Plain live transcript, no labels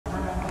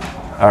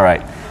All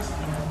right.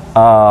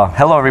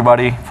 Hello,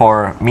 everybody.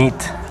 For Meet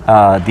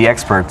the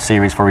Expert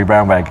series for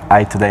vBrownBag,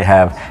 I today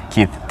have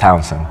Keith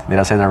Townsend. Did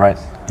I say that right?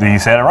 You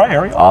said it right,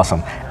 Harry.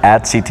 Awesome.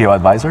 At CTO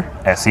Advisor?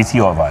 At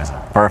CTO Advisor.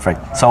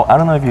 Perfect. So I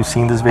don't know if you've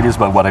seen these videos,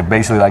 but what I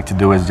basically like to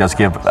do is just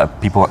give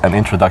people an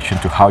introduction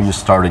to how you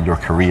started your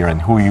career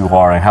and who you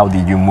are and how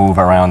did you move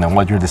around and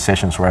what your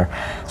decisions were.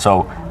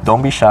 So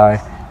don't be shy.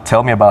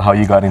 Tell me about how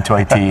you got into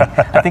IT.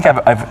 I think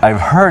I've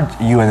heard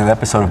you in an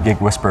episode of Geek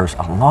Whispers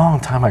a long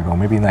time ago,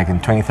 maybe like in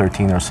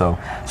 2013 or so.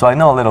 So I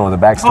know a little of the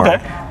backstory.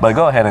 Okay. But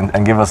go ahead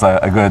and give us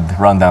a good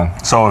rundown.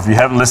 So if you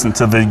haven't listened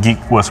to the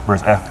Geek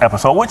Whispers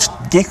episode, which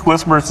Geek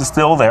Whispers is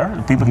still there,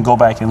 people can go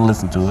back and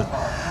listen to it.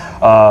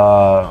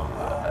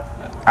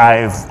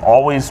 I've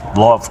always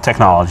loved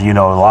technology. You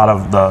know, a lot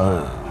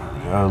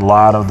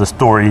of the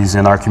stories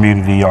in our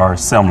community are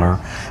similar,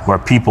 where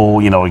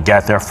people, you know,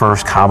 got their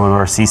first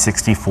Commodore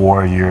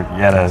C64, you're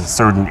at a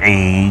certain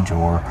age,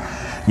 or,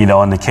 you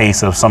know, in the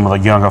case of some of the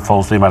younger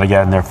folks, they might have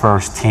gotten their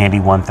first Tandy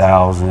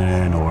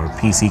 1000 or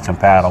PC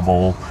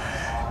compatible.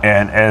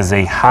 And as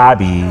a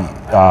hobby,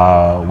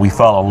 we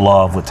fell in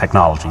love with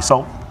technology.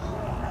 So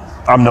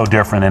I'm no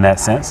different in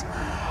that sense.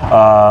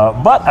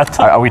 But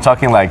are we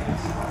talking like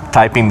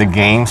typing the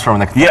games from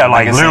the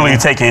like literally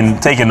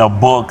taking a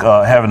book,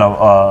 having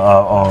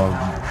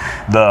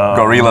the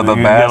Gorilla the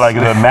Bass. Like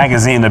the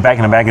magazine, back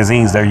in the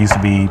magazines, there used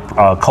to be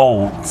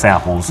code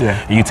samples. Yeah.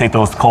 And you take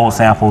those code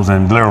samples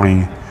and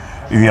literally,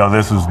 you know,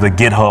 this was the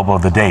GitHub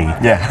of the day.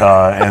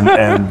 Yeah.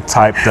 And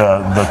type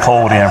the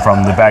code in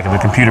from the back of the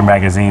computer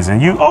magazines,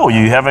 and you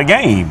have a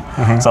game.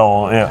 Mm-hmm.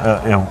 So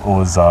it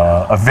was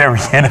a very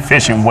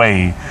inefficient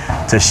way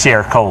to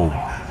share code.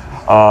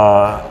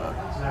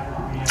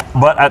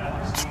 But I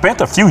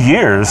spent a few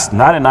years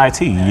not in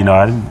IT. You know,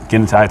 I didn't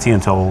get into IT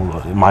until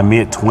my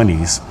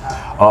mid-20s.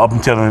 Up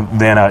until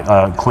then,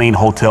 I cleaned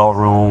hotel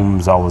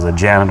rooms. I was a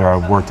janitor. I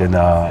worked in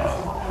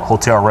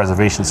hotel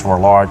reservations for a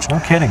large. No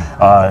kidding.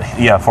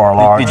 Yeah, for a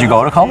large. Did you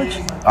go to college?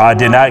 I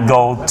did not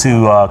go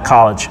to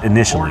college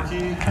initially.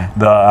 Okay.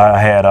 I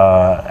had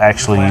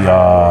actually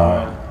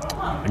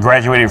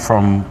graduated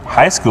from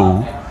high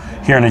school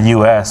here in the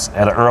U.S.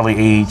 at an early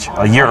age,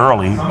 a year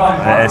early,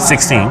 at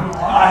 16.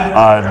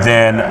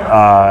 Then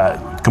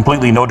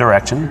completely no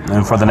direction,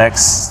 and for the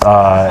next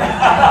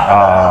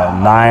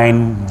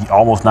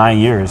almost 9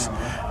 years,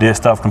 did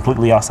stuff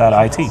completely outside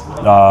of IT.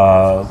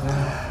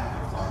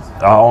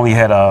 I only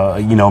had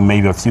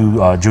maybe a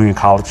few junior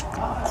college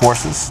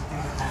courses.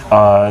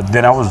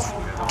 Then I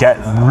got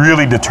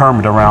really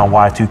determined around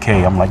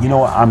Y2K. I'm like, you know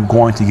what, I'm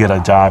going to get a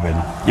job in.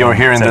 You were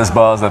hearing this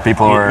buzz that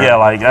people were. Yeah,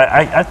 like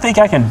I think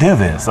I can do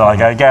this. So, like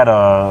I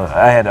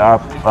had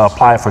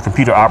applied for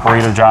computer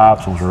operator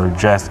jobs, which were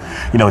just,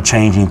 you know,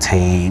 changing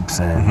tapes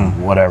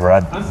and whatever.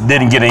 I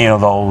didn't get any of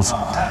those.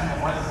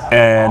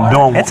 And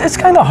doing it's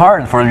kind of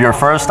hard for your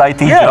first IT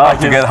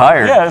job to get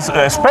hired. Yeah,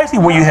 especially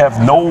when you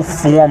have no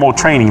formal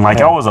training. Like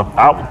I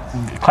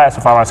would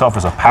classify myself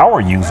as a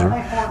power user,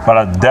 but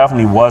I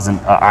definitely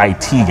wasn't an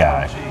IT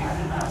guy.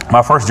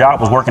 My first job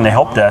was working the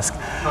help desk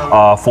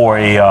for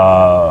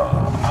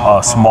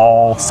a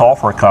small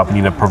software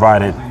company that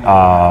provided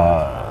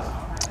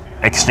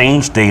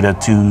exchange data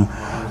to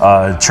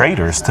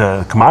traders,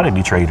 to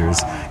commodity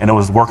traders, and it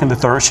was working the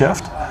third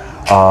shift.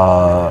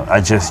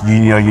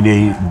 You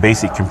need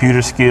basic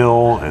computer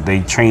skill.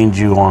 They trained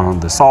you on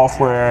the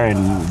software,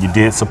 and you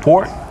did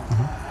support.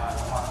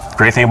 Mm-hmm.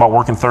 Great thing about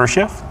working third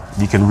shift,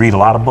 you can read a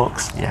lot of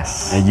books.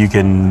 Yes. And you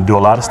can do a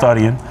lot of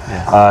studying.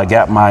 Yes.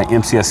 Got my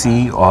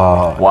MCSE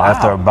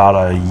after about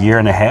a year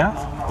and a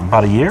half.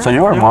 About a year. So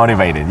you were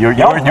motivated. You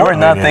were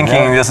not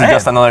thinking this is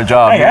just another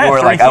job. You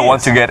were like, I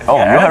want to get. Oh,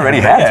 you already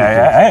had two kids.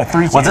 I had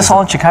 3 kids. Was this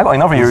all in Chicago? I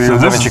know you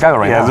live in Chicago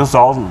right now. Yeah,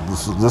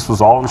 this was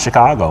all in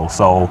Chicago.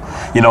 So,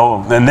 you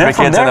know, and then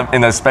 3 kids in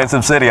an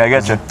expensive city. I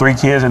get you. 3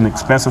 kids in an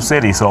expensive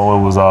city. So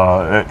it was.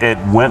 It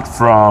went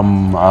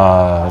from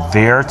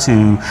there to.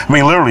 I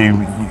mean, literally,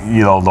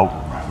 you know,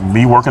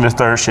 me working the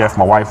third shift,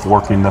 my wife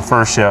working the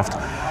first shift.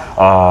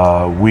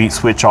 We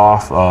switch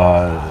off.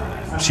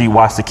 She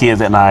watched the kids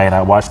at night.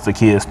 I watched the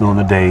kids during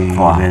the day.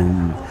 Wow.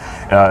 And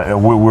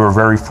we were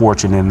very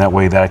fortunate in that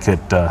way that I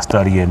could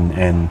study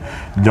and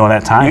during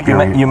that time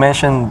period. You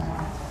mentioned,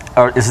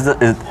 are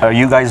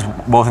you guys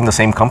both in the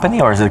same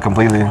company, or is it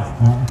completely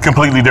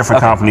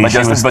different company? But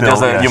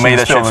you made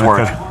the shifts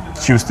work.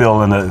 She was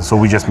still in so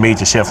we just made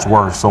the shifts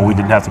work, so we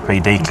didn't have to pay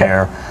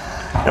daycare.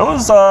 Okay. It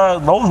was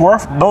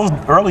those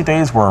early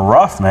days were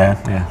rough, man.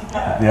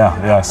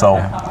 Yeah.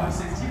 So.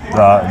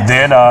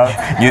 Then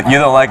you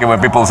don't like it when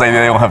people say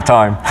they don't have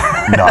time.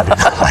 No, I do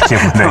not like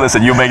it.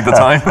 Listen, you make the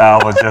time. I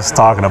was just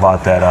talking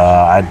about that.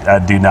 I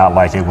do not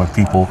like it when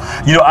people.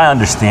 You know, I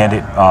understand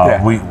it.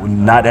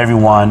 Not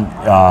everyone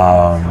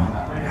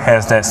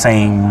has that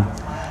same.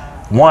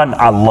 One,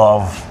 I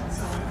love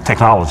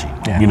technology.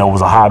 Yeah. You know, it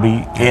was a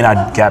hobby, and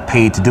I got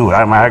paid to do it.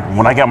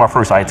 When I got my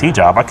first IT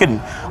job, I couldn't,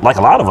 like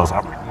a lot of us,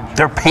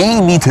 they're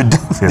paying me to do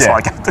this. Yeah.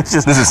 Like, this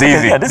is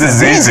easy. Yeah, this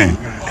is easy.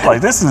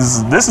 Like this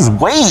is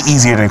way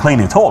easier than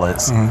cleaning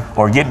toilets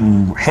or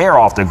getting hair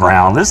off the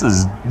ground. This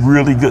is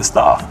really good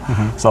stuff.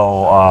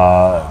 So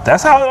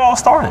that's how it all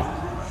started.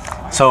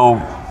 So,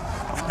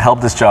 help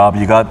this job.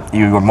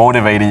 You were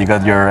motivated. You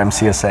got your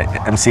MCSE.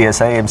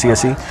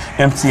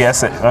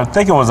 I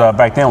think it was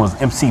back then. Was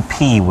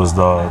MCP was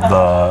the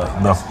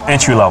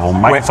entry level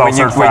Microsoft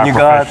Certified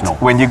Professional.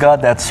 When you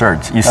got that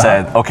cert, you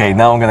said, okay,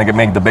 now I'm gonna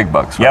make the big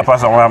bucks. Right? Yep. I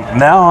said, well,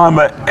 now I'm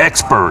an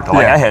expert.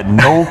 Like I had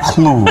no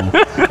clue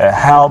at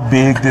how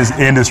big this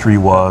industry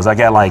was. I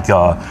got like,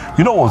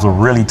 you know, what was a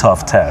really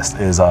tough test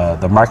is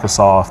the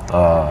Microsoft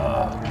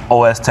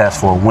OS test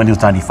for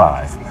Windows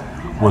 95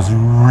 was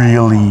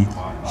really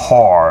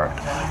hard.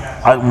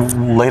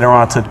 Later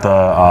on, I took the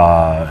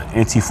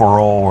NT4O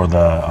or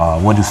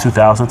the Windows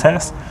 2000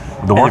 test,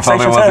 the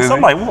workstation test. I'm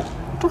like,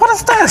 what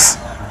is this?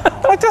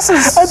 Like this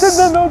is I did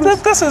not know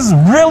this is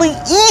really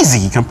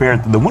easy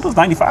compared to the Windows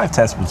 95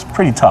 test was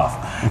pretty tough.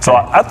 Okay. So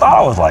I thought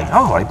I was like,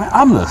 man,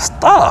 I'm the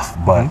stuff.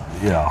 But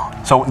you know.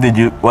 So what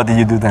did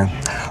you do then?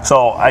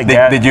 So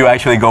did you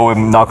actually go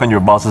and knock on your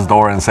boss's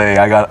door and say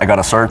I got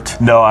a cert?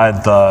 No,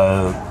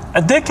 I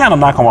did kind of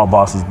knock on my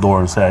boss's door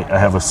and say I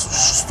have a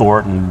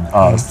store,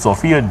 and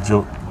Sophia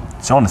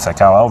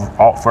Jonasek,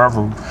 I'll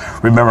forever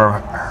remember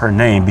her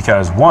name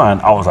because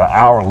one, I was an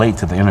hour late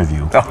to the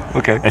interview. Oh,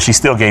 okay. And she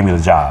still gave me the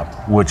job,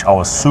 which I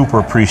was super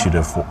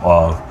appreciative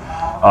of.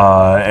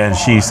 And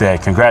she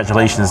said,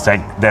 "Congratulations,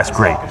 that's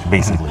great,"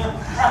 basically.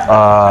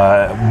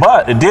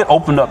 But it did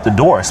open up the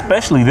door,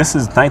 especially this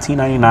is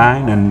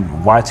 1999 and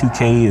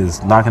Y2K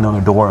is knocking on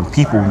the door, and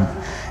people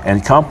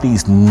and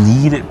companies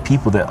needed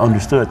people that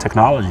understood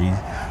technology.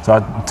 So I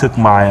took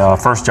my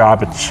first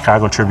job at the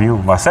Chicago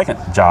Tribune, my second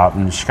job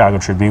in the Chicago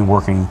Tribune,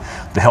 working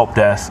the help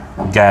desk.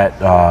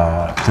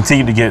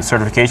 Continued to get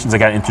certifications. I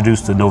got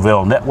introduced to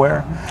Novell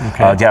NetWare.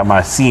 Okay. Got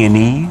my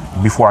CNE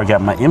before I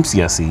got my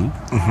MCSE,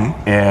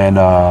 and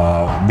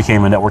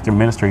became a network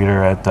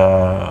administrator at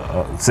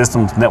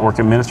systems network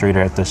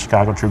administrator at the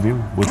Chicago Tribune,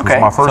 which was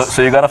my first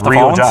so you got off the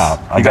real phones? job.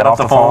 You got off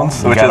the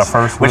phones,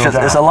 which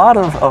is a lot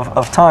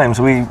of times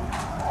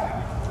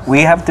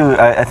we have to.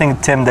 I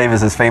think Tim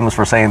Davis is famous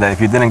for saying that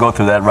if you didn't go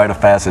through that rite of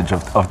passage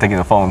of taking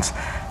the phones,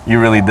 you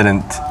really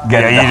didn't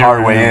get it the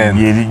hard way in.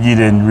 You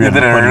didn't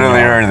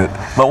really earn it.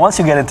 But once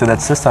you get into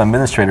that system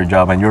administrator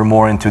job and you're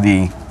more into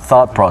the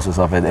thought process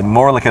of it and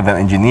more like an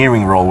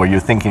engineering role where you're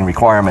thinking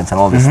requirements and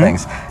all these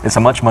things, it's a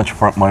much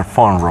more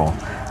fun role.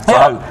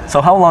 So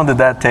how long did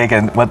that take,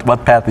 and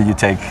what path did you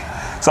take?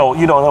 So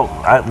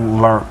I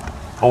learned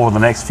over the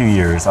next few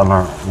years. I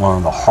learned one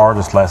of the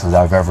hardest lessons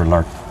I've ever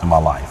learned in my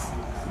life.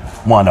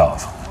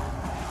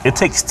 It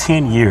takes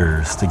 10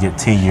 years to get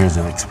 10 years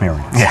of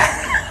experience. Yeah.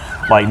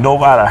 Like no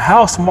matter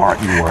how smart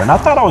you were, and I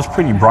thought I was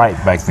pretty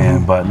bright back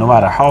then, but no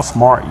matter how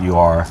smart you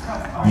are,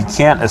 you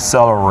can't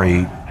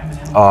accelerate.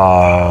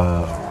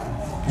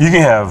 You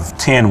can have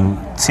 10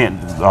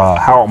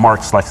 Howard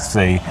Marks likes to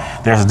say,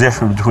 there's a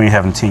difference between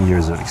having 10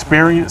 years of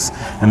experience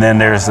and then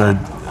there's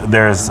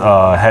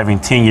having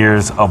 10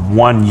 years of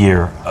 1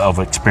 year of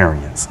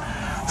experience.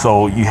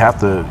 So you have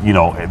to,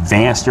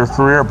 advance your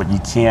career, but you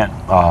can't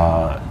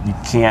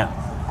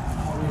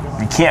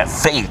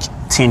fake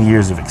 10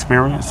 years of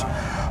experience.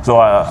 So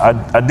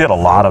I did a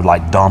lot of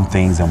like dumb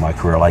things in my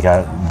career. Like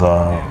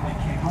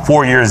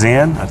 4 years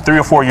in, 3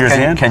 or 4 years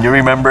in. Can you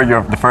remember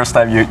the first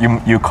time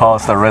you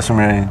caused a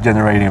resume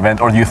generating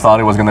event, or you thought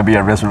it was going to be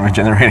a resume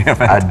generating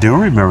event? I do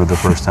remember the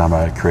first time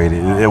I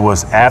created it. It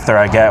was after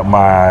I got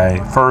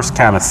my first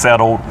kind of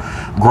settled,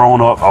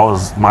 grown up.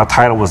 My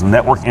title was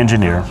network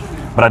engineer.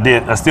 But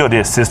I still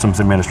did systems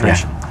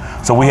administration.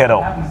 Yeah. So we had a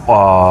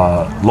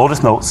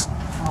Lotus Notes,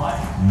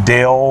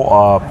 Dell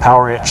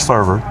PowerEdge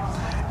server,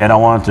 and I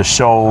wanted to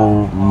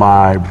show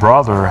my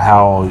brother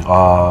how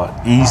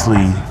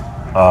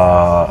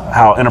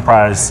how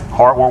enterprise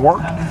hardware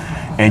worked,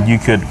 and you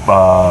could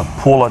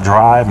pull a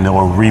drive and it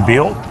will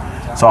rebuild.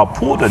 So I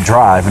pulled a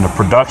drive in a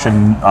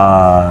production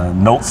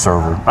note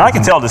server. I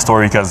can tell this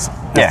story because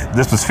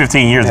this was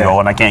 15 years ago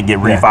and I can't get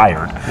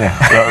refired.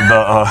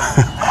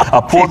 I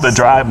pulled the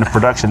drive in the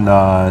production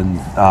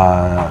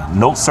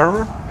note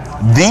server,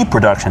 the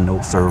production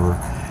note server,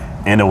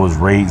 and it was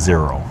RAID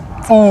 0.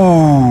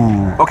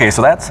 Ooh. Okay,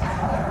 so that's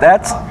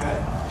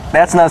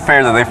not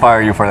fair that they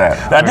fire you for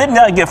that. I did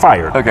not get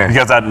fired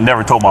because I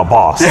never told my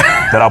boss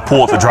that I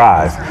pulled the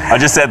drive. I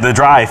just said the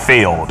drive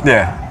failed.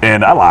 Yeah.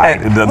 And I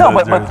lied.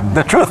 But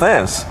the truth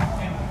is,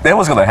 it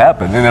was going to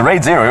happen. In the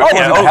RAID 0, it was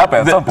going to happen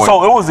at some point.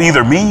 So it was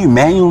either me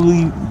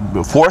manually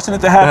forcing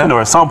it to happen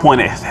or at some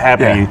point it's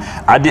happening.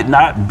 Yeah. I did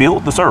not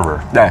build the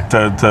server.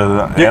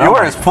 You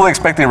were fully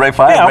expecting RAID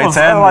 5, RAID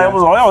 10. I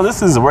was like, oh,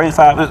 this is a RAID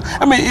 5.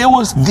 I mean, it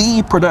was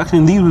the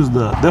production.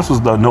 This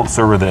was the note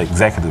server that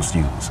executives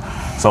use.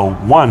 So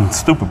one,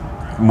 stupid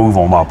move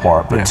on my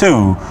part, but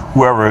two,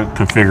 whoever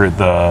configured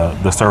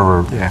the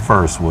server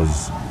first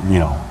was,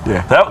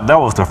 that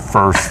was the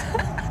first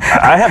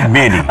I have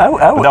many. But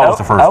that was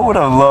the first I one. would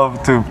have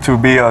loved to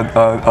be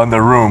on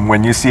the room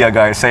when you see a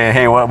guy say,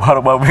 "Hey, how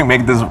about we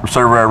make this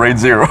server at RAID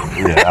 0?"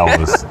 Yeah, that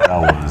was.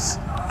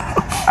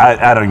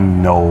 I don't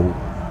even know.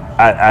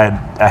 I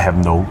have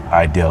no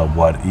idea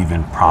what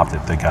even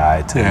prompted the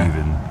guy to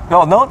even.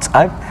 No, notes.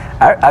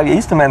 I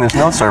used to manage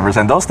node servers,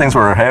 and those things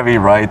were heavy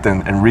write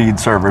and read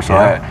servers. So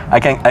I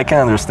can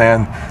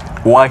understand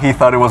why he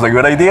thought it was a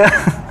good idea,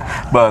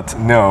 but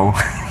no.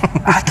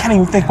 I can't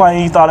even think why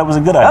he thought it was a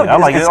good idea.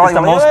 It's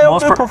the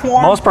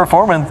most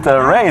performant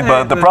RAID,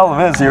 but the problem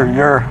is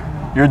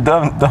you're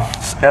dumb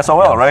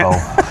SOL, right?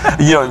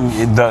 So,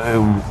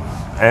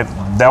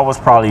 that was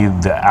probably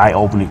the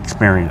eye-opening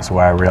experience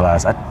where I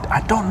realized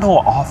I don't know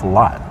an awful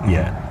lot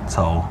yet.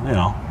 So,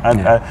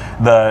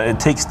 it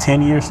takes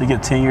 10 years to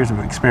get 10 years of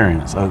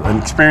experience. An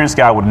experienced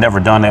guy would have never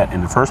done that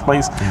in the first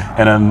place,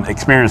 and an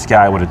experienced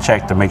guy would have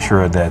checked to make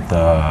sure that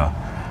the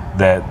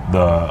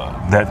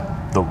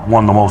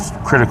one of the most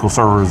critical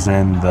servers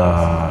in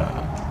the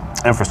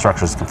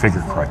infrastructure is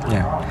configured correctly.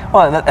 Yeah.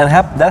 Well,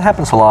 that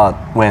happens a lot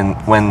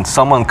when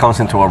someone comes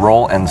into a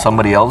role and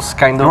somebody else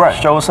kind of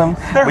shows them,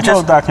 which is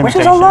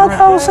a lot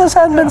how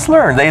sysadmins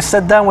learn. They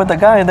sit down with the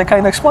guy and they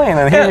kind of explain,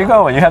 and here you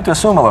go, and you have to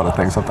assume a lot of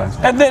things sometimes.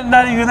 And then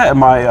not even that,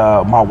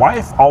 my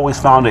wife always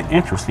found it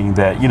interesting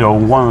that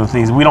one of the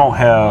things we don't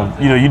have,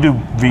 you do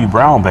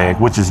vBrownBag,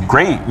 which is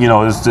great.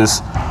 It's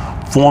this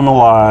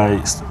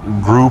formalized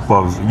group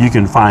of, you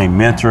can find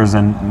mentors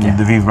in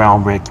the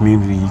vBrownBag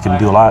community, you can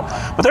do a lot,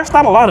 but there's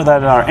not a lot of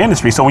that in our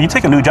industry. So when you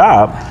take a new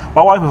job,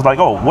 my wife was like,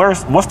 "Oh,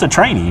 what's the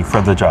training for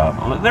the job?"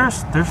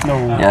 There's no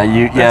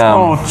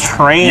no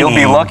training. You'll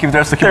be lucky if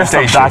there's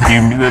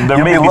documentation.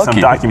 There may be some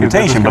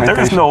documentation, but there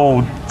is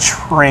no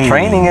training.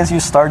 Training is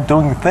you start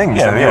doing things.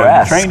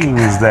 Training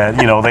is that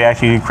they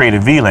actually create a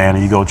VLAN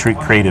and you go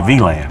create a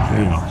VLAN.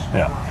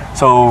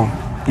 So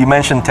you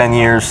mentioned 10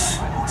 years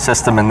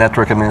system and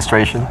network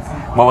administration.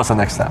 What was the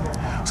next step?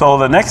 So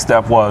the next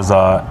step was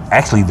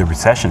actually the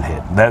recession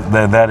hit.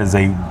 That is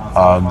a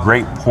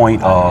great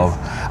point of,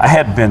 I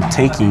had been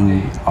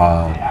taking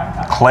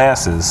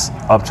classes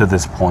up to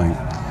this point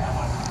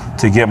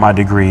to get my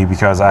degree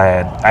because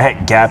I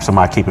had gaps in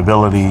my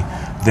capability.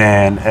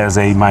 Then as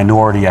a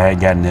minority, I had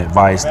gotten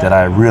advice that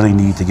I really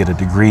need to get a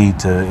degree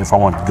if I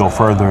want to go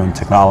further in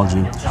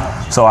technology.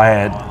 So I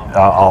had,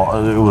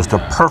 it was the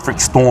perfect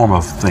storm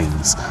of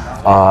things.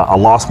 I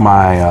lost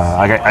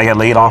I got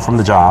laid off from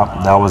the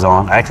job that I was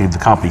on. Actually, the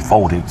company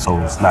folded, so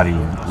it's not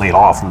even laid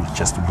off, it was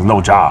just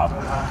no job.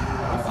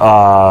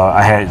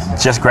 I had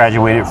just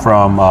graduated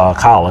from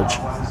college.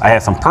 I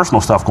had some personal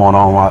stuff going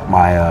on.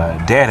 My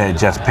dad had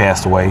just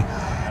passed away,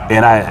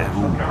 and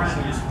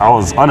I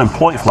was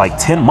unemployed for like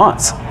 10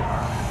 months.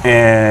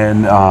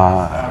 And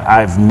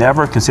I've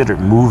never considered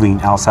moving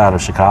outside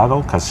of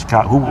Chicago, because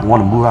who would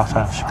want to move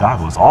outside of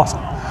Chicago? It's awesome.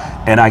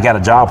 And I got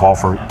a job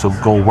offer to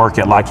go work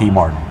at Lockheed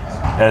Martin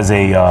as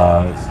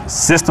a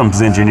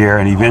systems engineer,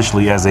 and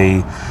eventually as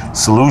a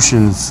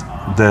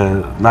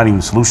not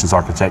even solutions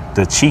architect,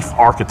 the chief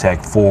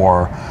architect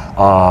for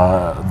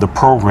the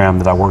program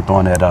that I worked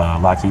on at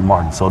Lockheed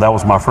Martin. So that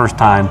was my first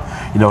time,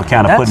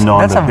 kind of putting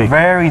on the big. That's a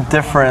very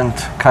different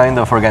kind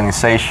of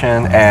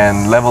organization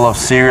and level of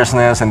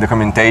seriousness and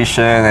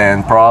documentation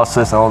and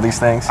process and all these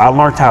things. I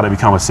learned how to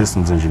become a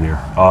systems engineer.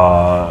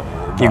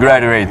 You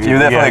graduate. You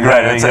definitely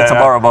graduate. It's a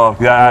bar above.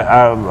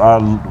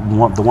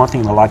 The one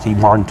thing that Lockheed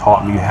Martin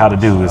taught me how to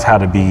do is how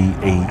to be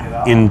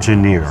an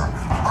engineer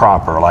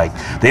proper. Like,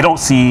 they don't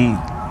see,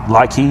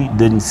 Lockheed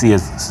didn't see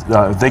if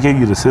they gave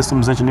you the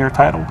systems engineer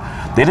title,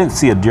 they didn't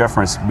see a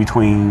difference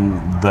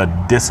between the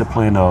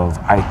discipline of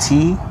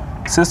IT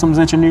systems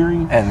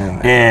engineering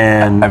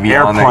and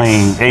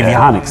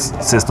avionics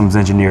systems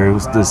engineering. It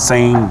was the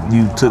same.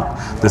 You took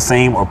the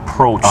same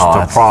approach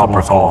to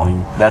problem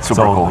solving. That's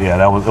super cool.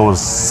 Yeah, it was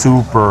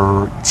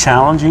super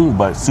challenging,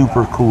 but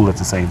super cool at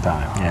the same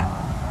time.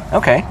 Yeah.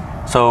 Okay.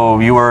 So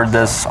you were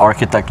this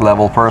architect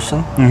level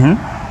person. Mm-hmm.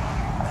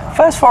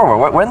 Fast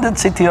forward, when did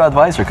CTO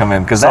advisor come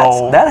in? Because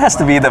that has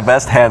to be the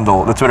best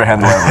handle, the Twitter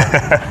handle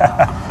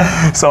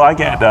ever. So I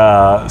get,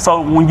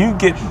 so when you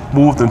get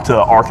moved into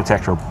an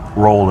architecture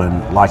role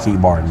in Lockheed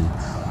Martin,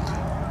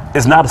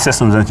 it's not a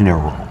systems engineer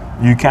role.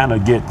 You kind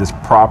of get this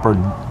proper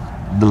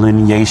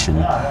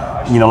delineation.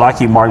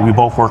 Lockheed Martin, we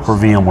both work for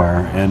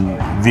VMware, and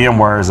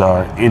VMware is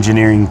an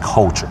engineering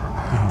culture.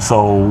 Mm-hmm.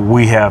 So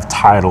we have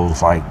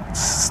titles like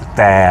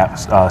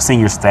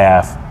senior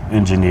staff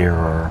engineer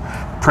or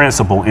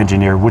principal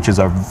engineer, which is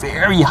a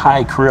very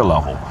high career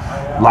level.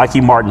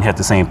 Lockheed Martin had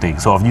the same thing.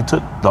 So if you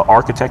took the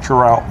architecture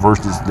route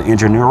versus the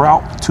engineer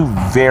route, two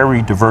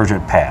very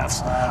divergent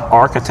paths.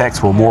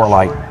 Architects were more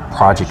like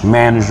project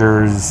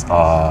managers,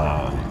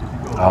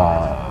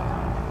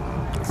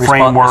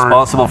 framework,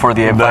 responsible for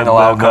the final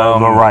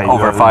outcome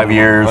over 5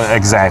 years.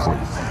 Exactly.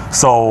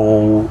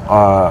 So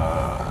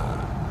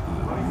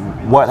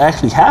what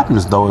actually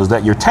happens though is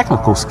that your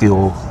technical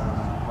skill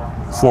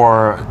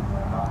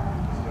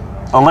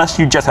unless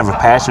you just have a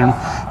passion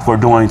for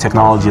doing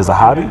technology as a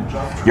hobby,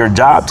 your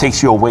job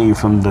takes you away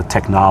from the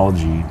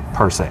technology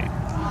per se.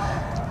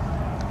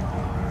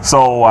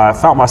 So I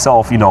found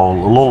myself, a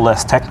little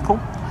less technical,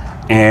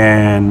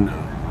 and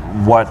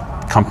what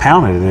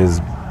compounded it is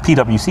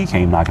PwC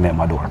came knocking at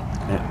my door.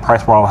 At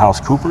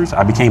PricewaterhouseCoopers,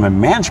 I became a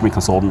management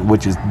consultant,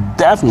 which is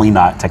definitely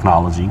not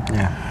technology.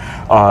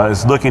 Yeah.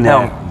 It's looking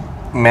Now,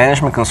 at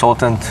management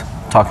consultant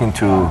talking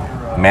to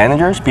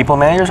managers, people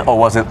managers, or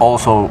was it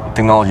also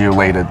technology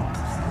related?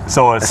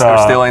 so it's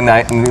Still in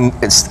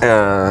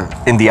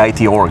the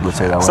IT org, let's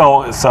say that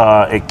way.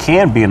 So it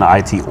can be an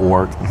IT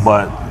org,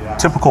 but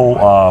typical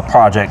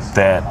project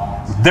that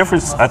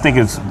difference. I think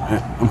it's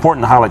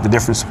important to highlight the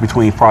difference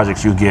between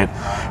projects you get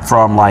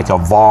from like a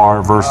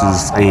VAR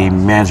versus a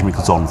management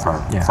consulting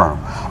firm.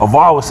 A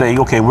VAR would say,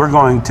 okay, we're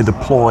going to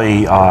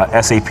deploy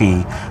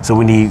SAP, so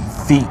we need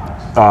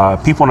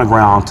people on the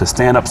ground to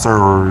stand up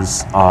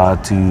servers,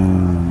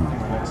 to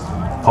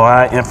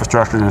provide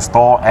infrastructure, to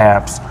install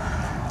apps,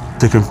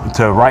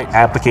 to write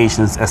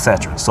applications,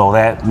 etc. So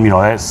that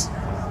that's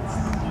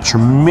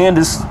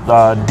tremendous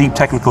deep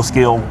technical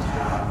skill.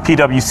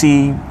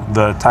 PwC,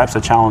 the types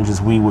of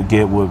challenges we would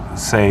get would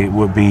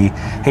be,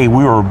 hey,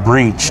 we were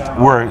breached.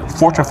 We're a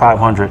Fortune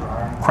 500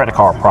 credit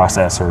card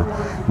processor.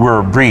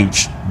 We're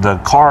breached. The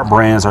card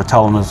brands are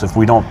telling us if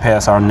we don't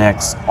pass our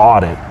next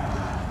audit,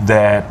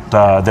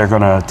 that they're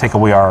going to take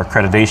away our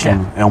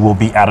accreditation and we'll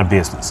be out of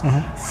business.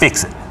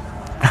 Fix it.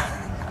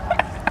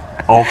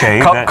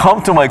 Okay.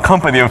 Come to my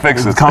company and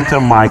fix it. Come to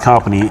my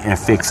company and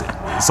fix it.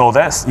 So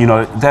that's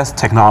that's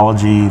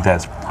technology,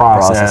 that's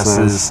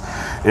processes.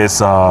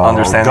 It's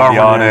understanding the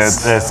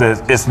audits.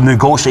 It's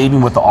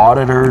negotiating with the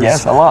auditors.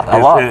 Yes, a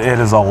lot. It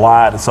is a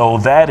lot. So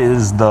that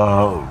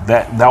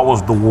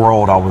was the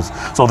world I was.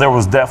 So there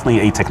was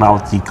definitely a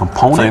technology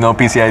component. So you know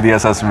PCI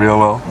DSS real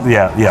well.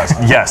 Yeah.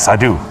 Yes, I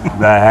do.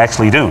 I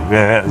actually do.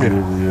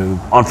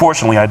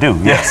 Unfortunately, I do.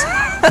 Yes.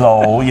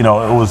 So it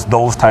was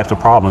those types of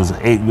problems.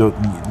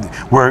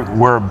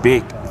 We're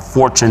big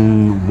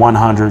Fortune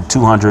 100,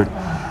 200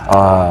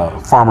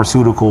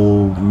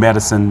 pharmaceutical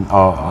medicine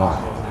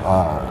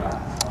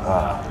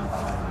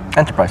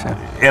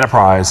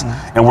enterprise,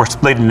 and we're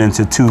splitting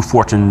into 2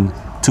 Fortune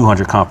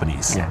 200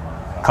 companies.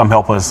 Come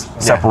help us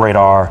separate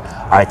our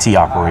IT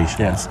operations.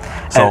 Yes.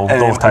 So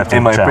those types of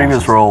in my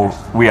challenges. previous role,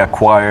 we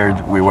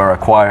were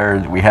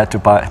acquired. We had to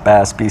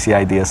pass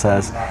PCI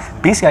DSS.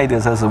 PCI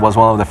DSS was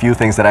one of the few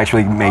things that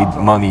actually made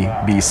money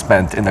be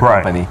spent in the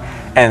company.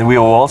 And we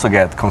will also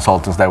get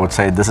consultants that would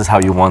say, this is how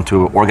you want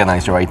to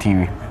organize your IT.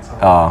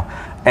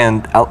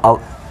 And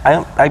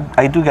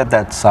I do get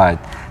that side.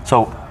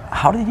 So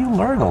how did you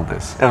learn all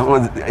this?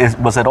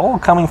 Was it all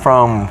coming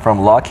from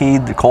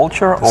Lockheed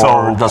culture,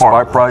 or does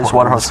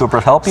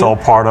PricewaterhouseCoopers help you? So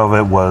part of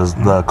it was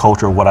the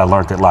culture of what I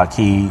learned at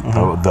Lockheed,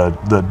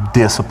 the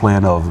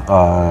discipline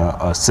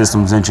of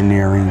systems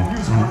engineering.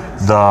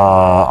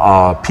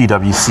 The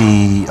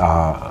PwC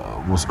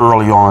was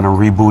early on in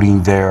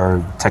rebooting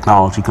their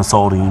technology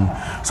consulting,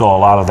 so a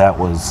lot of that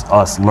was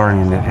us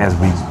learning it as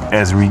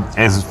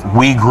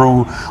we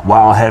grew,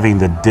 while having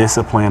the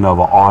discipline of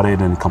an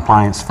audit and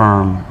compliance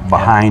firm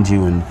behind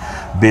you and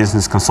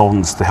business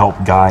consultants to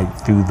help guide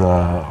through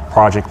the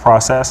project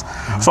process.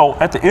 So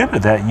at the end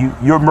of that,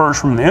 you emerge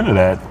from the end of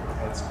that.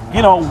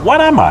 What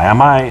am I?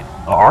 Am I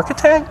an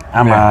architect?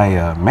 Am I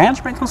a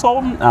management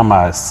consultant? Am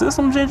I a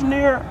systems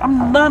engineer?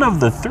 I'm none of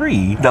the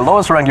three. The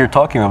lowest rank you're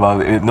talking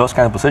about in those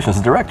kind of positions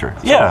is director.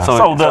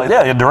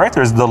 The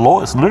director is the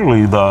lowest,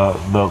 literally the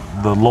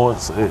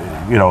lowest,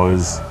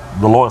 is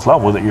the lowest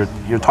level that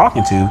you're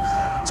talking to.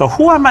 So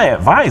who am I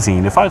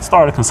advising? If I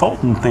start a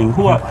consulting thing,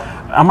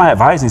 am I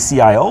advising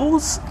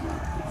CIOs?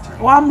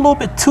 Well, I'm a little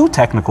bit too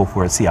technical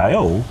for a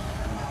CIO.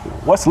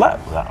 What's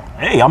left?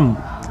 Hey, I'm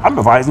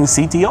advising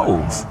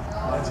CTOs.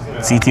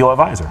 CTO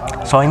advisor.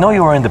 So I know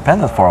you were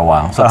independent for a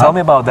while. So tell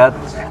me about that.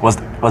 Was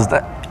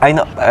that? I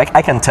know.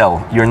 I can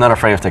tell you're not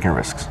afraid of taking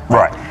risks.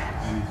 Right.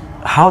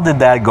 How did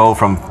that go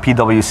from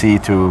PwC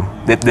to?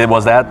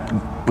 Was that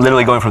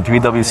literally going from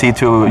PwC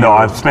to? No,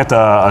 I spent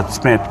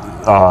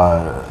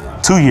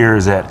 2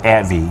 years at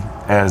AbbVie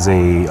as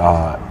a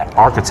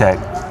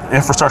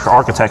infrastructure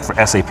architect for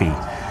SAP.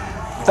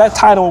 That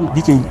title,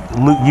 you can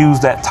use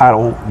that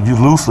title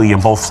loosely in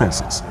both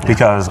senses,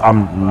 because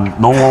I'm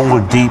no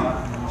longer deep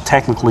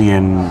technically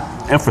in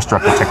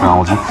infrastructure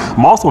technology.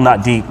 I'm also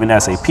not deep in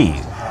SAP,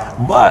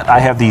 but I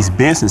have these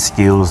business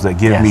skills that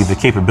give me the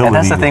capability. And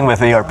that's the thing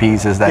with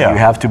ERPs, is that you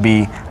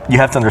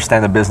have to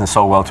understand the business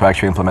so well to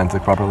actually implement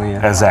it properly.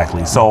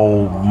 Exactly.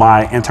 So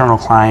my internal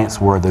clients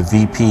were the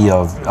VP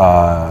of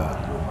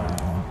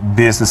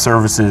business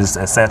services,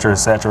 et cetera, et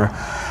cetera.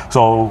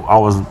 So I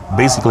was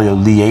basically a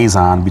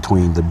liaison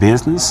between the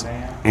business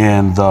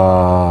and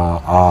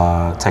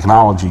the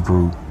technology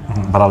group,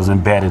 but I was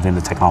embedded in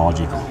the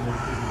technology group.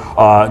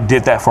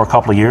 Did that for a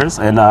couple of years,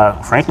 and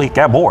frankly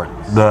got bored.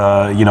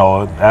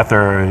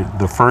 After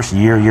the first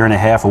year and a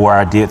half of where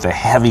I did the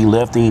heavy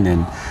lifting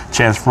and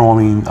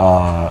transforming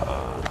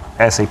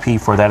SAP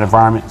for that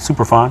environment,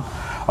 super fun.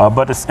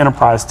 But it's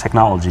enterprise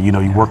technology. You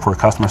work for a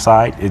customer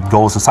side, it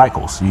goes in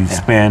cycles. You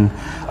spend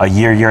a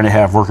year and a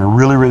half working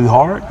really, really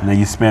hard, and then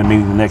you spend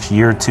maybe the next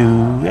year or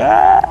two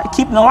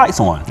keeping the lights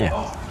on.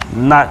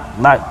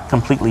 not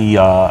completely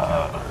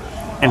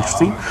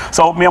interesting.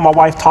 So me and my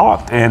wife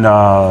talked, and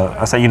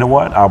I said, you know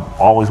what? I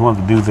always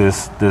wanted to do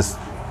this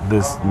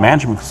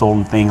management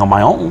consulting thing on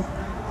my own.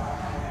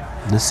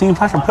 This seems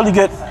like a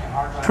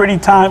pretty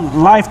time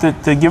in life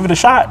to give it a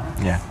shot.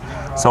 Yeah.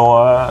 So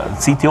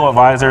CTO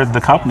Advisor,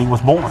 the company,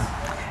 was born.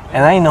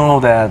 And I know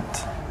that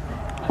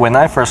when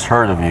I first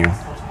heard of you,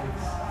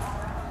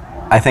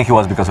 I think it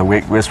was because of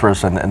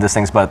Whispers and these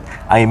things, but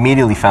I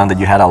immediately found that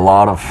you had a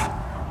lot of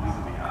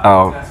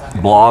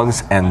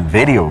blogs and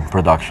video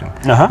production.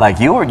 Like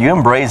you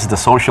embraced the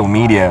social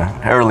media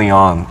early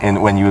on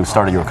when you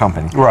started your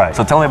company. Right.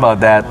 So tell me about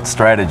that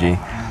strategy.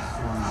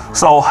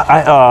 So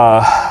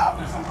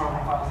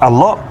I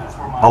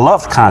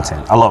love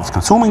content. I love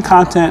consuming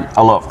content.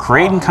 I love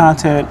creating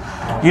content.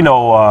 You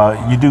know,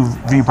 you do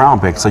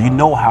vBrownBag, so you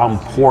know how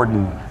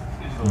important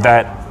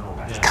that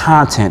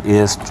content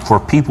is for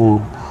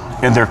people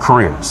in their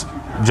careers.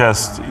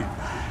 Just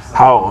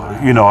how,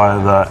 you know,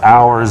 the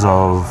hours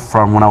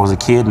from when I was a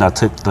kid and I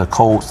took the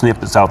code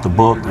snippets out the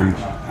book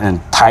and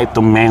typed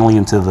them manually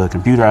into the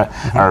computer.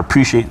 I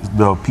appreciate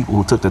the people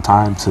who took the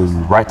time to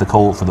write the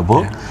code for the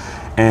book.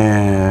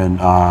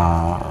 And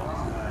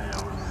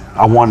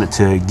I wanted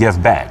to give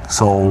back.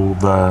 So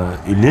the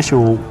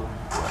initial,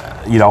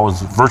 you know, I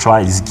was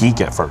virtualized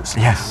geek at first.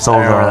 Yes. So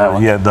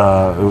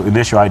the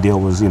initial idea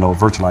was, you know,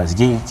 virtualized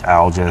geek.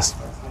 I'll just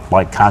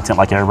like content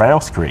like everybody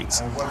else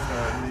creates.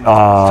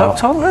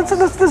 So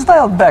let's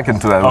dial back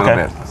into that a little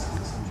bit.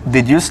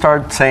 Did you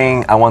start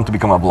saying, I want to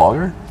become a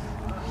blogger?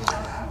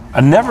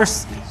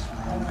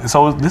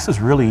 So this is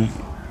really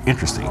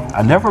interesting.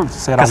 I never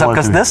said I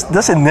wanted to. Because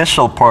this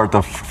initial part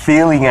of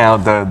feeling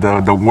out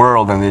the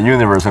world and the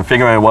universe and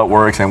figuring out what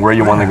works and where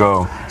you want to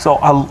go. So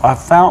I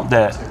found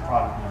that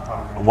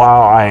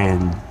while I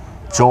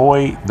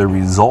enjoy the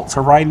results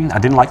of writing, I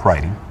didn't like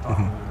writing.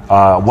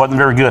 Wasn't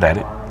very good at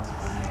it.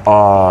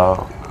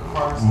 But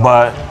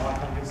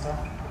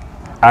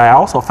I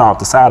also found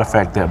the side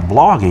effect that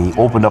blogging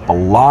opened up a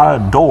lot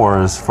of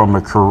doors from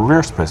a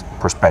career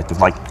perspective.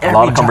 Like a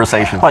lot of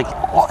conversations. Like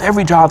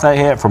every job that I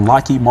had from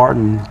Lockheed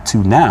Martin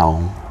to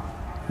now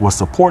was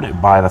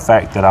supported by the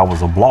fact that I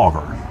was a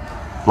blogger.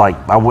 Like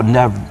I would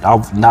not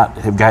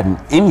have gotten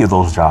any of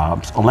those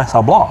jobs unless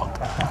I blogged,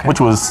 which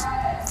was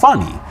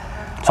funny.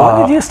 So when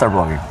did you start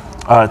blogging?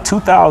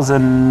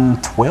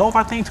 2012,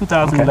 I think,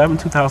 2011,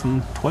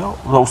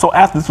 2012. So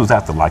this was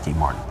after Lockheed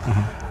Martin.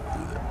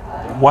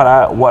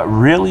 What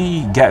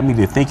really got me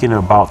to thinking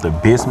about the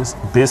business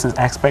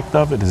aspect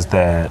of it is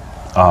that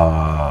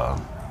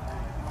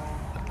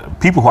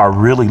people who I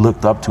really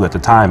looked up to at the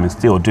time and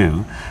still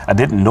do, I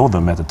didn't know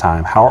them at the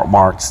time. Howard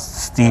Marks,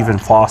 Stephen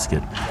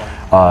Foskett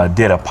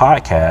did a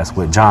podcast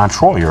with John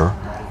Troyer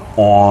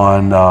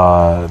on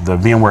the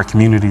VMware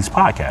Communities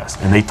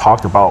podcast, and they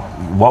talked about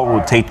what it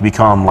would take to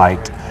become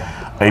like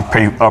a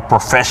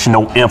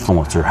professional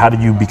influencer. How do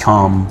you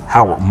become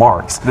Howard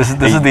Marks? This is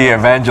the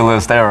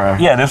evangelist era.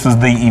 Yeah, this is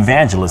the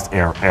evangelist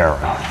era.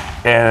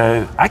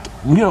 And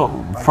you know,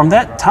 from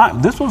that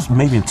time, this was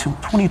maybe in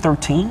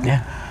 2013.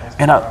 Yeah.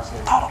 And I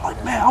thought,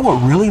 like, man, I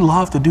would really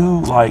love to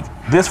do like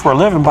this for a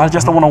living, but I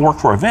just don't want to work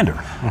for a vendor.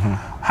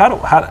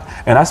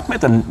 And I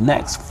spent the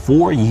next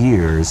 4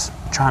 years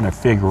trying to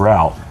figure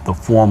out the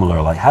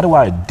formula, like how do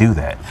I do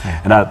that?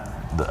 And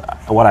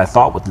what I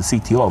thought with the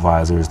CTO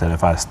Advisor is that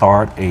if I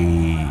start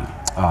a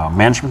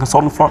management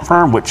consulting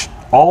firm, which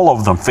all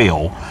of them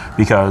fail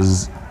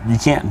because you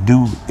can't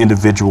do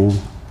individual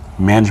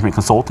management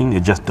consulting,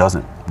 it just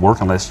doesn't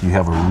work unless you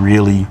have a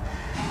really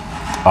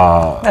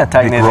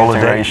tight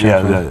integration.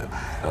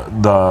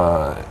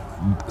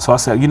 So I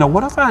said, you know,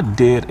 what if I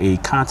did a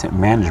content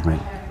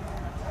management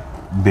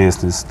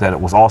business that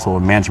was also a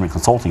management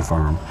consulting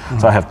firm?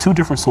 So I have two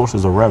different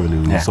sources of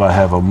revenue. So I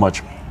have a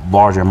much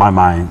larger, in my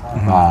mind,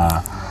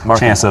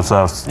 chance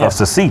of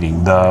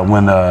succeeding.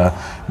 When the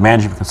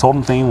management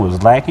consulting thing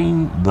was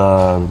lacking,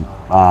 the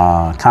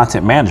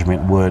content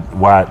management would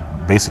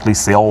basically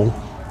sell,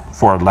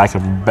 for lack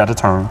of a better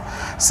term,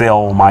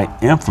 sell my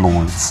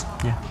influence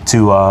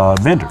to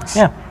vendors.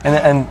 Yeah,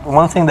 and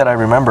one thing that I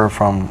remember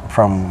from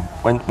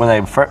when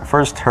I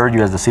first heard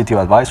you as the CTO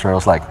Advisor, I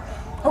was like,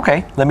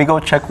 okay, let me go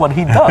check what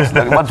he does.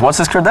 What's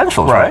his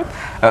credentials, right?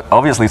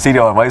 Obviously,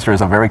 CTO Advisor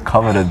is a very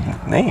coveted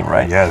name,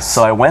 right? Yes.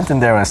 So I went in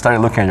there and I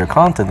started looking at your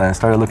content and I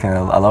started looking at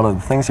a lot of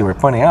the things you were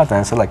pointing out, and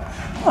I said, like,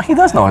 oh, he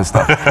does know his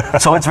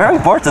stuff. So it's very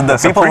important that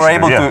people were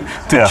able to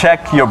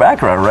check your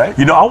background, right?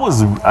 You know, I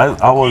was. Are you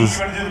going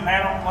to do the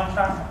panel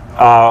lunchtime?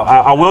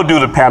 I will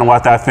do the panel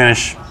after I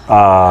finish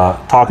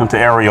talking to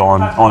Ariel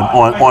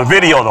on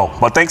video, though.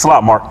 But thanks a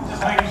lot, Mark.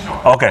 Just making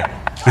sure. Okay.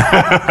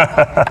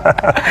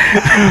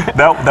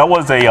 that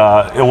was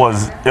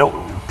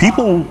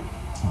people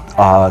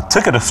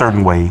took it a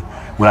certain way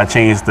when I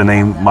changed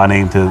my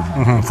name to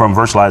from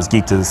Virtualized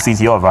Geek to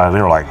CTO Advisor.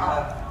 They were like,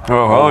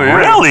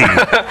 really?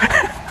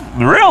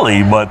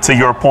 Really? But to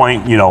your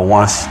point, you know,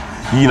 once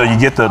you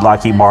get the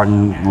Lockheed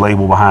Martin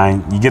label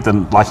behind, you get the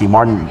Lockheed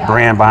Martin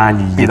brand behind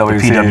you, you get the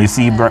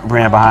PwC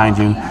brand behind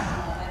you,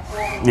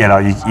 you know,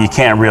 you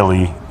can't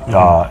really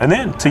And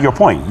then to your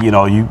point,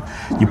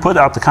 you put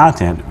out the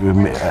content.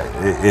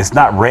 It's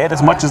not read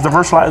as much as the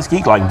Virtualized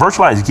Geek. Like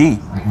Virtualized Geek,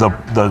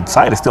 the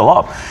site is still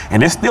up,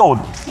 and it still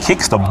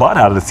kicks the butt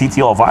out of the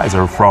CTO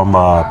Advisor from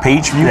a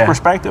page view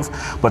perspective.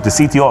 But the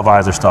CTO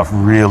Advisor stuff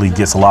really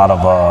gets a lot of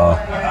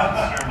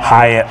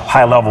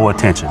high level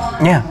attention.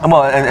 Yeah,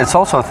 well, and it's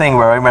also a thing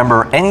where I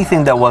remember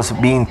anything that was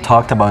being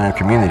talked about in the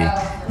community,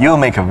 you'll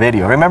make a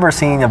video. I remember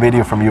seeing a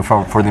video from you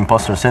for the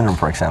imposter syndrome,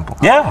 for example.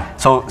 Yeah.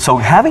 So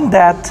having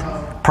that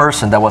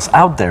person that was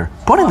out there,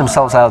 putting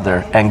themselves out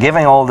there and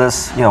giving all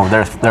this,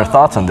 their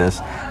thoughts on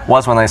this,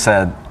 was when I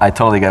said, I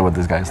totally get what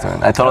this guy's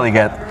doing. I totally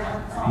get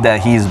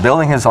that he's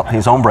building his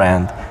own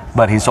brand,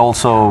 but he's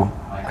also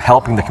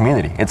helping the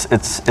community.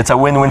 It's a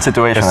win-win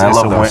situation. I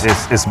love those.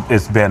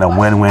 It's been a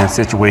win-win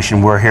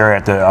situation. We're here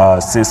at the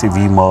Cincinnati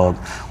VMUG.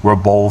 We're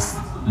both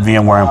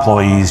VMware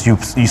employees. You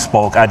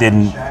spoke. I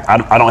don't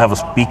have a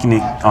speaking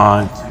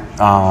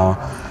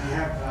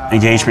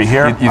engagement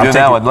here. You do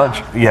now at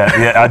lunch. Yeah.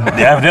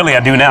 Evidently I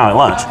do now at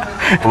lunch.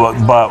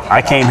 But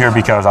I came here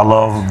because I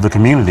love the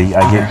community.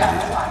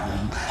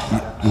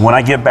 When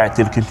I give back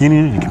to the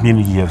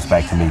community gives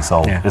back to me.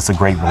 So it's a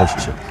great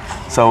relationship.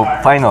 So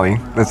finally,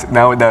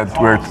 now that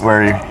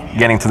we're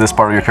getting to this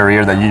part of your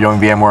career, that you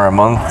joined VMware a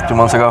month, 2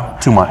 months ago?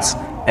 2 months.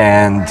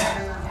 And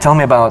tell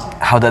me about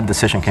how that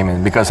decision came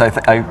in, because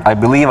I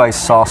believe I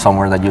saw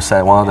somewhere that you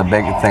said one of the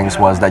big things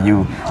was that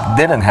you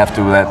didn't have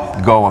to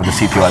let go of the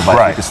CTO advisor.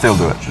 Right. You could still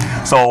do it.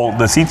 So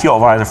the CTO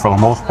advisor, for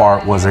the most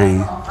part, was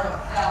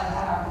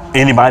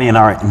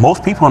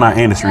most people in our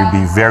industry would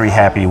be very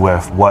happy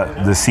with what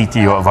the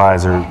CTO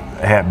advisor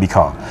had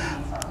become.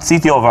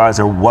 CTO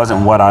advisor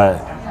wasn't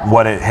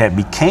what it had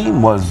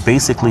became was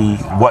basically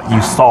what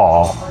you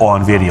saw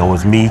on video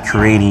was me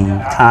creating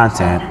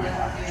content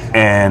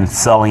and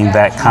selling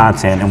that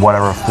content in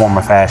whatever form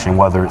or fashion,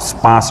 whether it's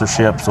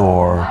sponsorships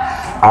or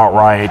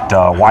outright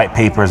white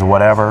papers or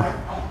whatever.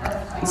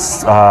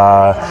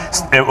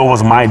 It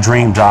was my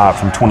dream job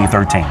from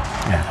 2013.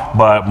 Yeah.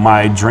 But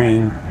my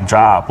dream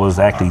job was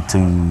actually to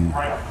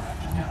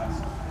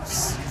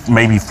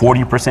maybe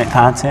 40%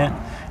 content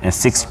and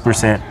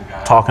 60%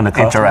 talking to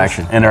customers.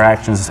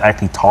 Interactions is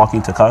actually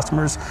talking to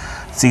customers.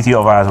 CTO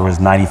advisor was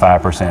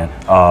 95%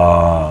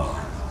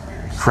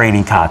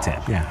 creating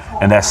content. Yeah.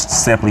 And that's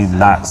simply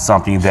not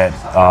something that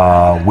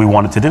we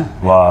wanted to do.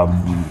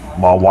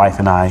 My wife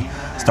and I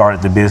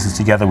started the business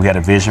together. We had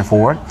a vision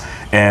for it.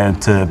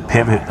 And to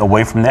pivot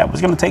away from that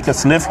was going to take a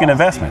significant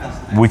investment.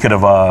 We could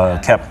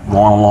have kept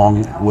going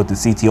along with the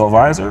CTO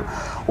advisor,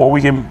 or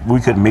we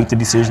could make the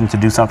decision to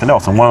do something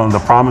else. And one of the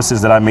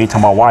promises that I made to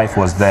my wife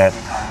was that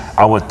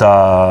I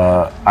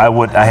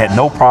had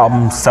no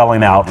problem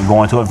selling out and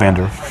going to a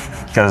vendor,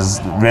 because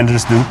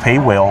vendors do pay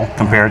well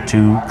compared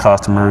to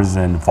customers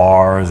and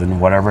VARs and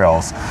whatever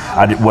else.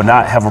 I would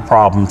not have a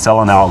problem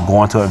selling out,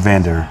 going to a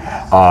vendor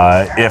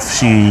if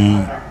she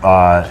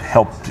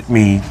helped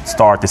me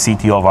start the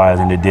CTO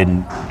advisor and it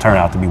didn't turn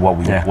out to be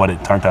what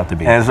it turned out to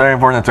be. And it's very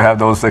important to have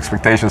those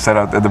expectations set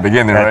out at the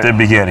beginning, right? At the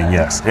beginning,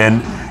 yes.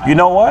 And you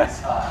know what?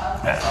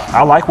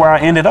 I like where I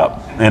ended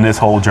up in this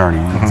whole journey.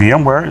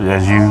 VMware,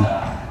 as you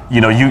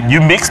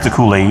mix the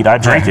Kool-Aid, I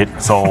drink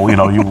it, so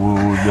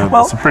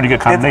it's a pretty good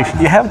combination.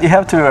 You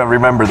have to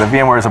remember that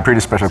VMware is a pretty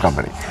special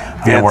company.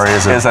 VMware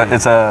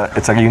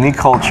it's a unique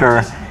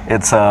culture.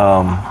 It's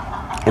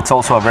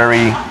also a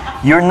very,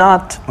 you're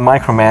not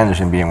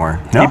micromanaging VMware.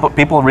 No.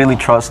 People really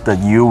trust that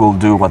you will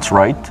do what's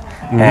right,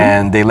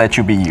 and they let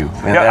you be you.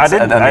 And that's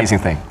an amazing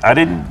thing.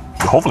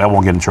 Hopefully I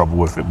won't get in trouble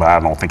with it, but I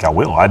don't think I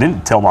will. I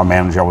didn't tell my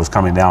manager I was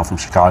coming down from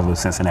Chicago to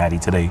Cincinnati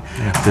today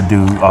to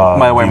do.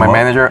 By the way, my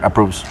manager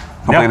approves.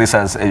 Completely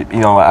says,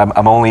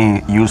 I'm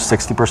only used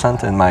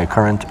 60% in my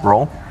current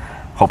role,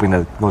 hoping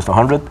that it goes to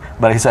 100.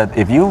 But he said,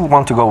 if you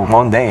want to go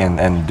one day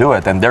and do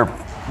it, and they're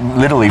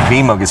literally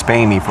VMUG is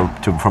paying me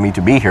for me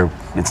to be here,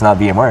 it's not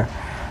VMware.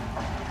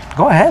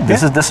 Go ahead.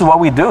 This is what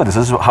we do. This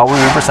is how we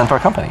represent our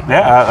company.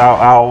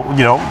 Yeah, I'll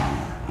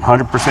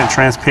 100%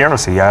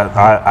 transparency.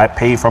 I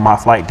pay for my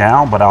flight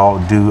down, but I'll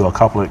do a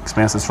couple of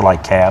expenses for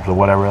like cabs or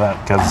whatever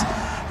because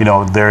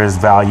there is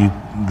value.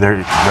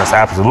 There's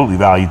absolutely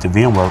value to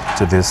VMware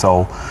to this.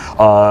 So,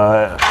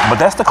 but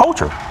that's the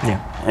culture. Yeah.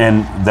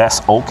 And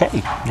that's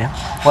okay. Yeah.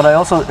 What I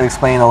also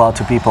explain a lot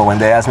to people when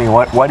they ask me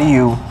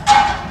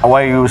why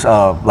are you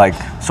like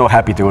so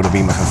happy to go to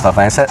VMUG and stuff,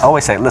 and I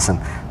always say, listen,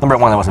 number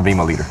one, I was a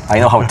VMUG leader. I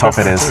know how tough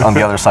it is on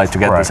the other side to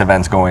get these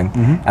events going,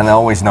 and I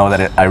always know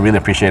that I really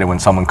appreciate it when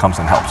someone comes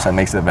and helps and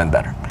makes the event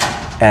better.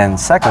 And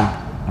second,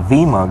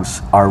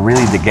 VMUGs are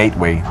really the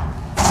gateway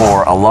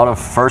for a lot of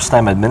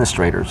first-time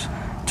administrators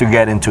to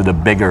get into the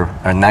bigger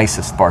and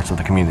nicest parts of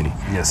the community.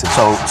 Yes.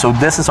 So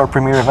this is our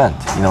premier event,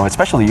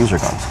 especially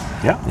UserCons.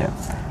 Yeah. Yeah.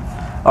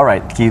 All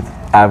right, Keith.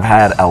 I've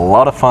had a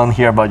lot of fun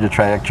here about your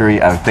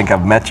trajectory. I think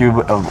I've met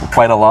you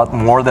quite a lot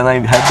more than I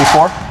had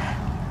before.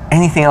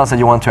 Anything else that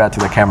you want to add to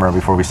the camera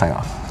before we sign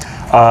off?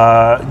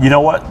 You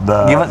know what?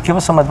 Give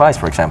us some advice,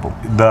 for example.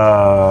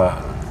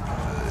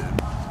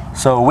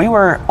 So we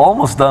were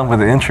almost done with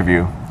the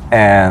interview,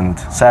 and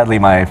sadly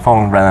my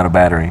phone ran out of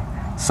battery.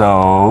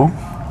 So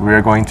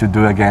we're going to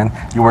do again.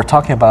 You were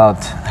talking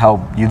about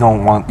how you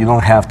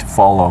don't have to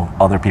follow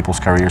other people's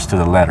careers to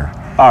the letter.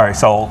 All right,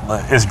 so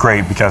it's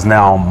great because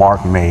now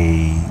Mark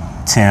made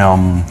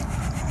Tim.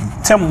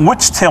 Tim,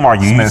 which Tim are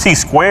you? Smith. You see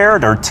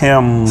squared or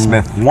Tim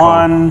Smith?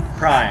 One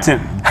Prime.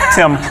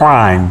 Tim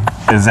Prime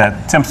is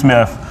that Tim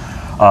Smith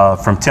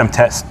from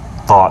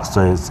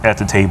TechTalks is at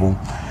the table,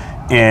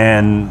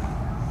 and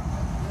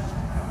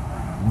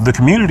the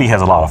community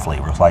has a lot of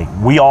flavors. Like,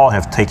 we all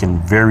have taken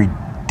very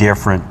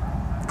different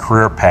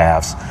career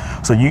paths.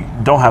 So you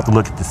don't have to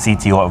look at the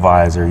CTO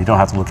advisor, you don't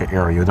have to look at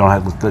Ariel, you don't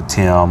have to look at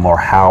Tim or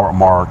Howard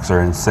Marks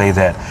and say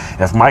that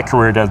if my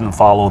career doesn't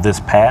follow this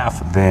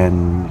path,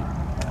 then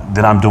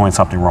I'm doing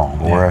something wrong.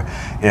 Yeah. Or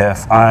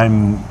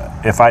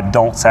if I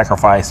don't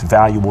sacrifice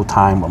valuable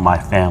time with my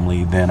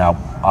family, then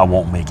I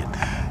won't make it.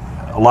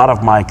 A lot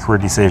of my career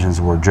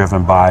decisions were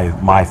driven by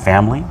my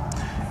family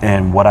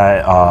and what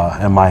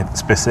in my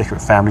specific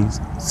family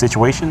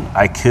situation,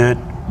 I could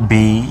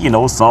be, you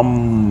know,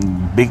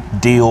 some big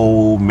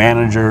deal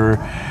manager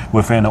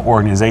within an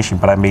organization,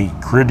 but I made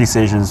career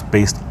decisions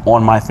based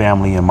on my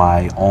family and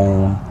my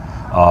own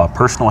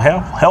personal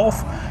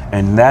health,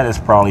 and that is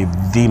probably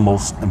the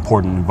most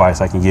important advice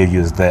I can give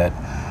you, is that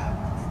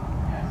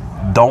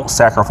don't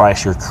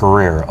sacrifice your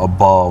career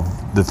above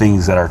the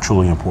things that are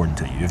truly important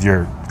to you. If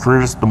your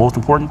career is the most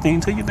important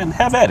thing to you, then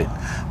have at it.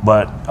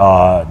 But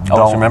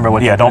don't remember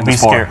what don't be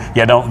scared.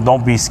 Yeah,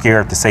 don't be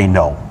scared to say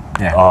no.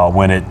 Yeah.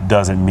 When it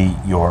doesn't meet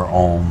your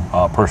own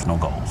personal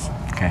goals.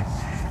 Okay.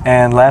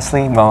 And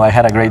lastly, well, I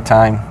had a great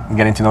time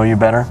getting to know you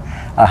better.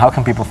 How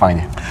can people find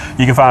you?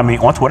 You can find me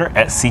on Twitter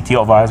at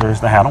CTO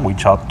Advisors, the handle. We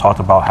talked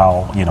about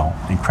how, you know,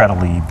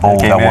 incredibly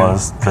bold that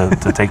was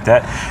to take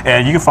that.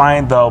 And you can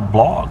find the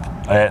blog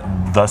at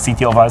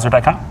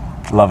thectoadvisor.com.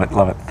 Love it,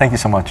 love it. Thank you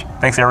so much.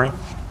 Thanks, Ariel.